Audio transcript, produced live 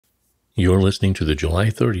You're listening to the July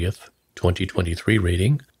 30th, 2023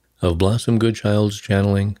 reading of Blossom Goodchild's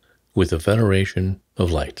channeling with the Federation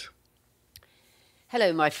of Light.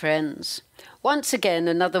 Hello, my friends. Once again,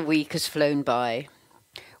 another week has flown by.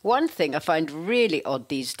 One thing I find really odd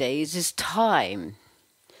these days is time.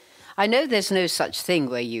 I know there's no such thing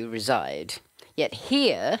where you reside. Yet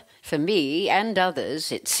here, for me and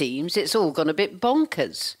others, it seems it's all gone a bit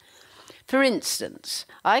bonkers. For instance,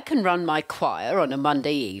 I can run my choir on a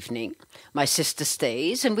Monday evening. My sister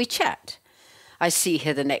stays and we chat. I see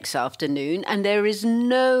her the next afternoon, and there is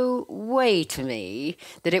no way to me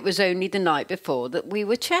that it was only the night before that we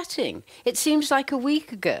were chatting. It seems like a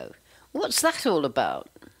week ago. What's that all about?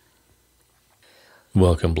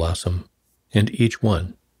 Welcome, Blossom, and each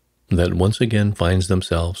one that once again finds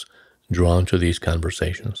themselves drawn to these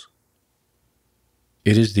conversations.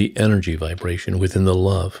 It is the energy vibration within the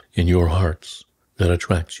love in your hearts that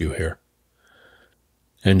attracts you here.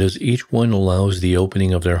 And as each one allows the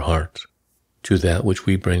opening of their heart to that which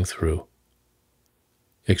we bring through,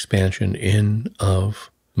 expansion in of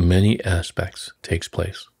many aspects takes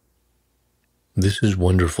place. This is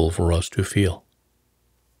wonderful for us to feel.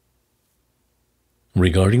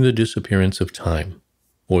 Regarding the disappearance of time,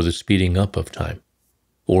 or the speeding up of time,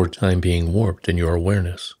 or time being warped in your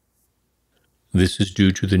awareness, this is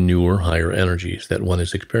due to the newer, higher energies that one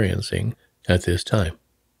is experiencing at this time.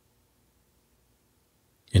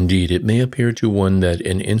 Indeed, it may appear to one that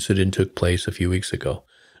an incident took place a few weeks ago,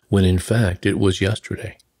 when in fact it was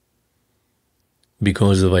yesterday.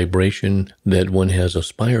 Because the vibration that one has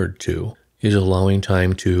aspired to is allowing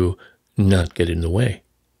time to not get in the way.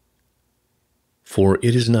 For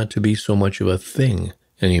it is not to be so much of a thing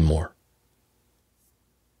anymore.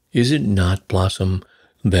 Is it not, Blossom,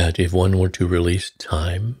 that if one were to release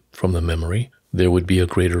time from the memory, there would be a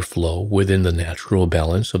greater flow within the natural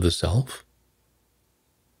balance of the self?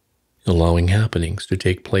 Allowing happenings to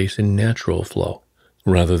take place in natural flow,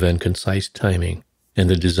 rather than concise timing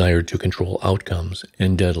and the desire to control outcomes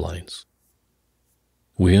and deadlines.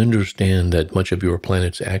 We understand that much of your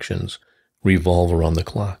planet's actions revolve around the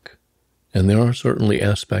clock, and there are certainly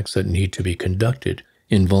aspects that need to be conducted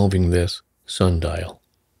involving this sundial.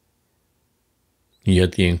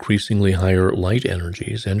 Yet the increasingly higher light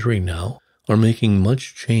energies entering now are making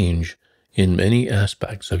much change in many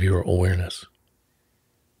aspects of your awareness.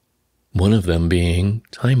 One of them being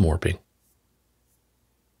time warping.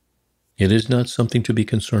 It is not something to be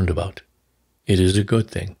concerned about. It is a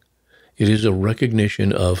good thing. It is a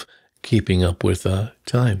recognition of keeping up with the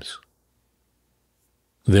times.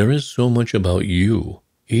 There is so much about you,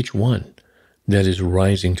 each one, that is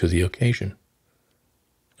rising to the occasion.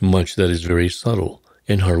 Much that is very subtle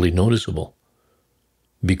and hardly noticeable,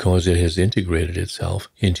 because it has integrated itself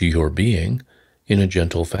into your being in a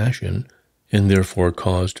gentle fashion and therefore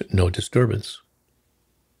caused no disturbance.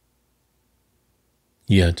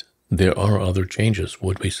 Yet there are other changes,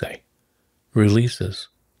 would we say, releases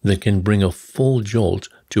that can bring a full jolt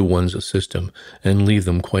to one's system and leave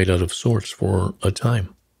them quite out of sorts for a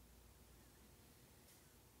time.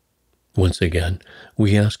 Once again,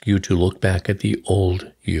 we ask you to look back at the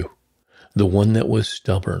old you, the one that was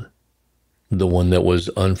stubborn, the one that was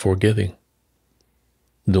unforgiving,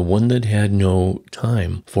 the one that had no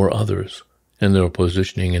time for others and their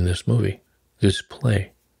positioning in this movie, this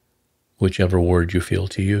play, whichever word you feel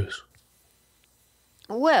to use.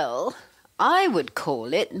 Well, I would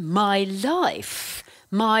call it my life,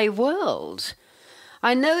 my world.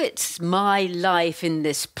 I know it's my life in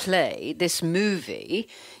this play, this movie,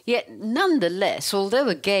 yet nonetheless, although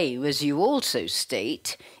a game, as you also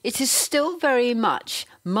state, it is still very much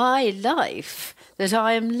my life that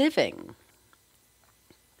I am living.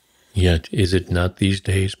 Yet is it not these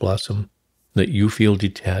days, Blossom, that you feel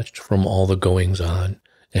detached from all the goings-on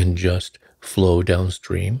and just flow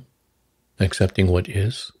downstream, accepting what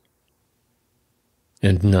is,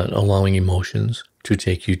 and not allowing emotions to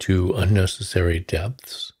take you to unnecessary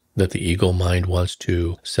depths that the ego mind wants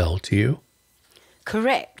to sell to you?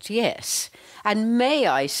 Correct, yes. And may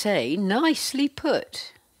I say, nicely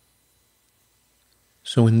put.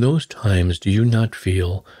 So in those times, do you not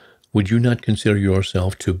feel, would you not consider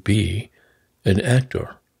yourself to be an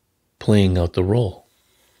actor playing out the role?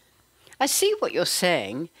 I see what you're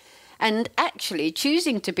saying, and actually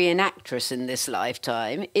choosing to be an actress in this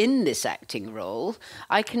lifetime, in this acting role,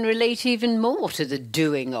 I can relate even more to the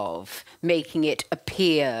doing of, making it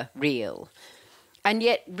appear real. And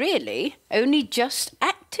yet, really, only just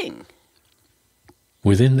acting.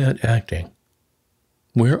 Within that acting,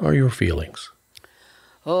 where are your feelings?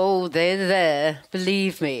 Oh, they're there,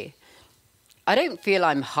 believe me. I don't feel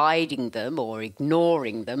I'm hiding them or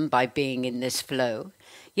ignoring them by being in this flow.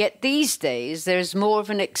 Yet these days there's more of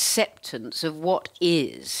an acceptance of what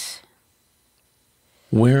is.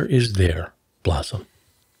 Where is there, Blossom?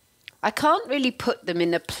 I can't really put them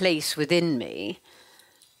in a place within me.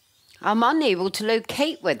 I'm unable to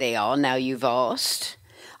locate where they are now you've asked.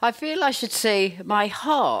 I feel I should say my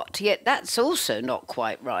heart, yet that's also not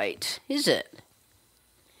quite right, is it?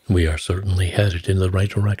 We are certainly headed in the right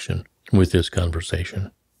direction with this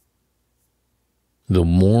conversation. The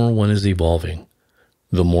more one is evolving,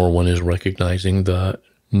 the more one is recognizing the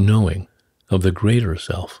knowing of the greater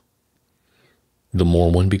self, the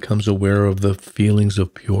more one becomes aware of the feelings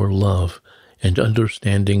of pure love and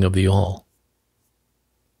understanding of the all.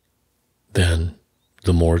 Then,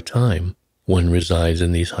 the more time one resides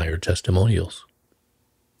in these higher testimonials.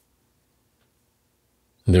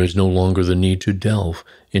 There is no longer the need to delve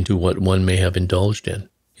into what one may have indulged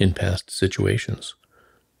in past situations,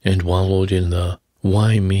 and wallowed in the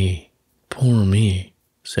why me, poor me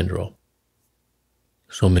syndrome.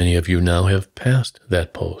 So many of you now have passed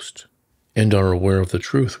that post and are aware of the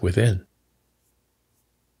truth within.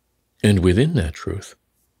 And within that truth,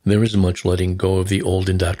 there is much letting go of the old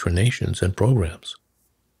indoctrinations and programs,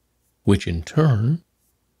 which in turn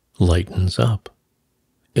lightens up,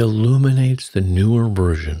 illuminates the newer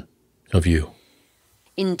version of you.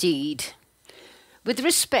 Indeed. With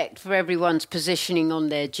respect for everyone's positioning on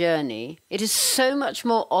their journey, it is so much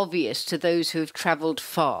more obvious to those who have travelled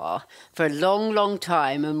far, for a long, long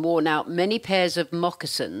time and worn out many pairs of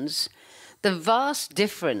moccasins, the vast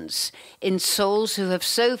difference in souls who have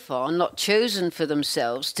so far not chosen for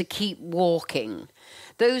themselves to keep walking,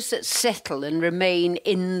 those that settle and remain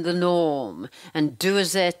in the norm and do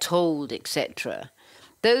as they're told, etc.,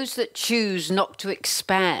 those that choose not to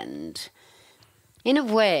expand. In a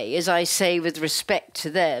way, as I say with respect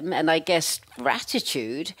to them, and I guess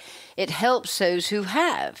gratitude, it helps those who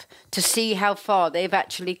have to see how far they've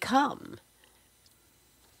actually come.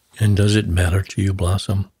 And does it matter to you,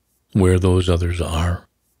 Blossom, where those others are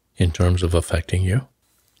in terms of affecting you?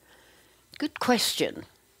 Good question.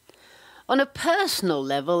 On a personal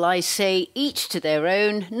level, I say each to their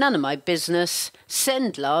own, none of my business,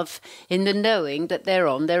 send love in the knowing that they're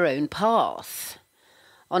on their own path.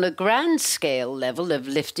 On a grand scale level of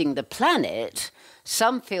lifting the planet,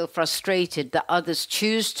 some feel frustrated that others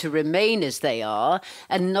choose to remain as they are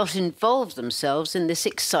and not involve themselves in this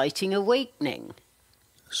exciting awakening.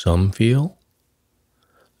 Some feel?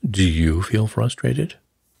 Do you feel frustrated?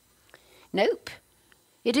 Nope.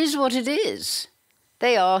 It is what it is.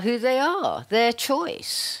 They are who they are, their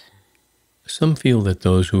choice. Some feel that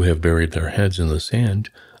those who have buried their heads in the sand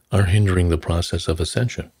are hindering the process of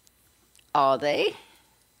ascension. Are they?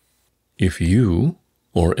 If you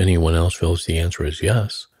or anyone else feels the answer is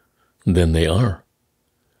yes, then they are.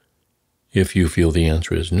 If you feel the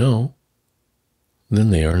answer is no, then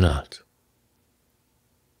they are not.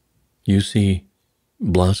 You see,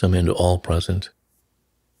 Blossom and all present,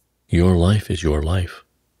 your life is your life.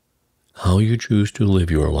 How you choose to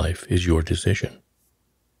live your life is your decision.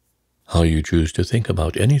 How you choose to think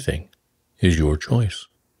about anything is your choice.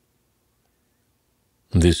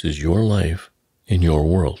 This is your life in your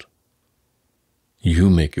world. You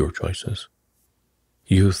make your choices.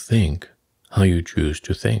 You think how you choose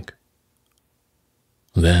to think.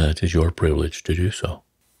 That is your privilege to do so.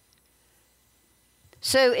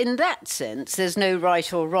 So in that sense, there's no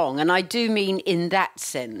right or wrong, and I do mean in that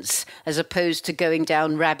sense, as opposed to going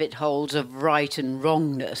down rabbit holes of right and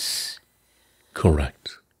wrongness.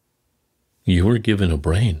 Correct. You were given a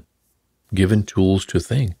brain, given tools to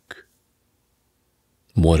think.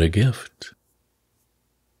 What a gift.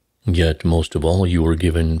 Yet, most of all, you were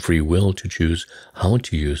given free will to choose how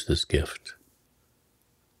to use this gift.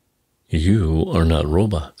 You are not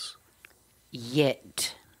robots.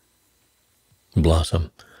 Yet.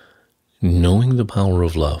 Blossom, knowing the power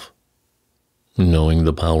of love, knowing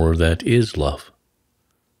the power that is love,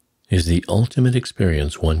 is the ultimate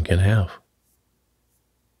experience one can have.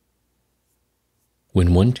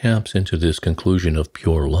 When one taps into this conclusion of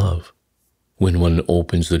pure love, when one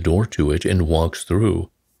opens the door to it and walks through,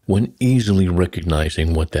 one easily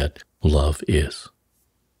recognizing what that love is,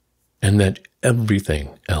 and that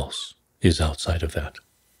everything else is outside of that.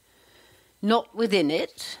 Not within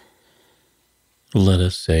it. Let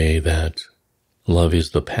us say that love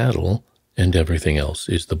is the paddle and everything else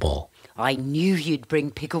is the ball. I knew you'd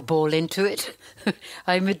bring pickleball into it.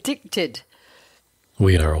 I'm addicted.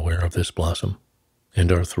 We are aware of this, Blossom,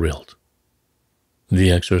 and are thrilled.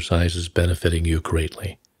 The exercise is benefiting you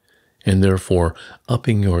greatly, and therefore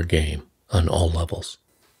upping your game on all levels.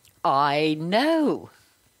 I know.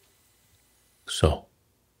 So,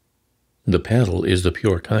 the paddle is the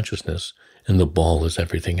pure consciousness, and the ball is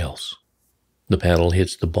everything else. The paddle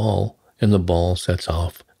hits the ball, and the ball sets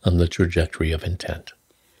off on the trajectory of intent.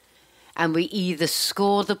 And we either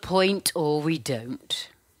score the point or we don't.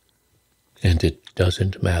 And it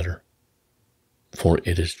doesn't matter, for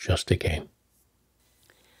it is just a game.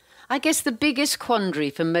 I guess the biggest quandary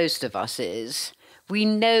for most of us is, we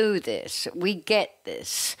know this, we get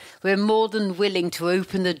this, we're more than willing to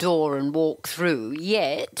open the door and walk through,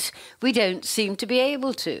 yet we don't seem to be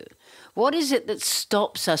able to. What is it that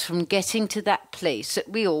stops us from getting to that place that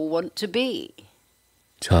we all want to be?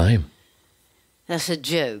 Time. That's a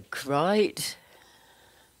joke, right?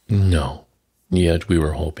 No, yet we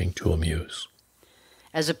were hoping to amuse.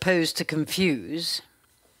 As opposed to confuse.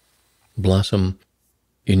 Blossom,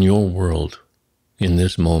 in your world, in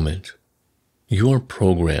this moment, you are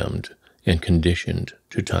programmed and conditioned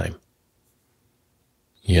to time.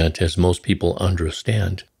 Yet, as most people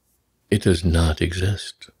understand, it does not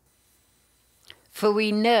exist. For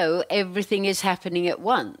we know everything is happening at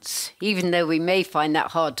once, even though we may find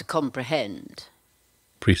that hard to comprehend.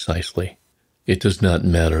 Precisely. It does not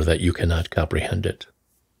matter that you cannot comprehend it,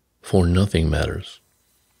 for nothing matters.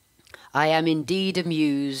 I am indeed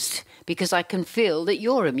amused, because I can feel that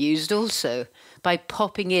you're amused also, by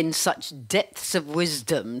popping in such depths of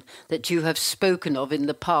wisdom that you have spoken of in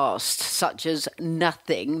the past, such as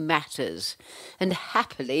nothing matters, and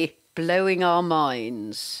happily blowing our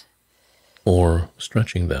minds. Or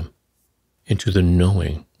stretching them into the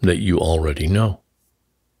knowing that you already know.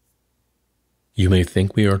 You may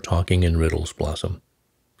think we are talking in riddles, Blossom,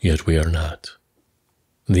 yet we are not.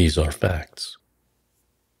 These are facts.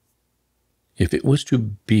 If it was to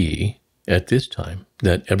be at this time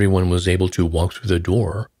that everyone was able to walk through the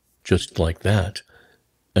door just like that,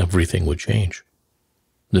 everything would change.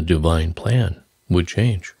 The divine plan would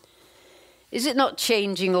change. Is it not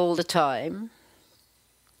changing all the time?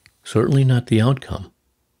 Certainly not the outcome.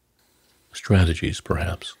 Strategies,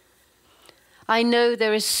 perhaps. I know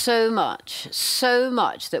there is so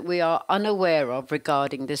much that we are unaware of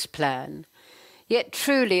regarding this plan. Yet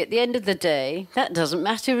truly, at the end of the day, that doesn't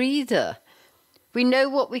matter either. We know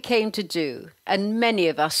what we came to do, and many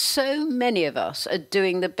of us, so many of us, are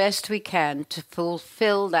doing the best we can to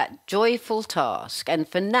fulfill that joyful task. And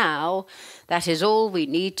for now, that is all we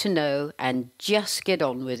need to know, and just get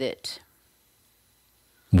on with it.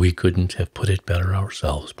 We couldn't have put it better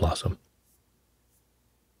ourselves, Blossom.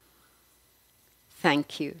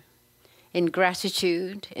 Thank you. In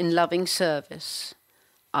gratitude, in loving service,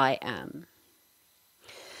 I am.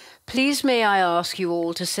 Please may I ask you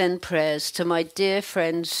all to send prayers to my dear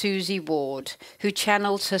friend Susie Ward, who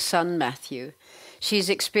channels her son Matthew. She's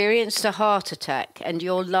experienced a heart attack, and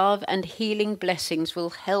your love and healing blessings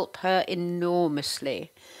will help her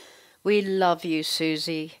enormously. We love you,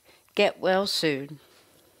 Susie. Get well soon.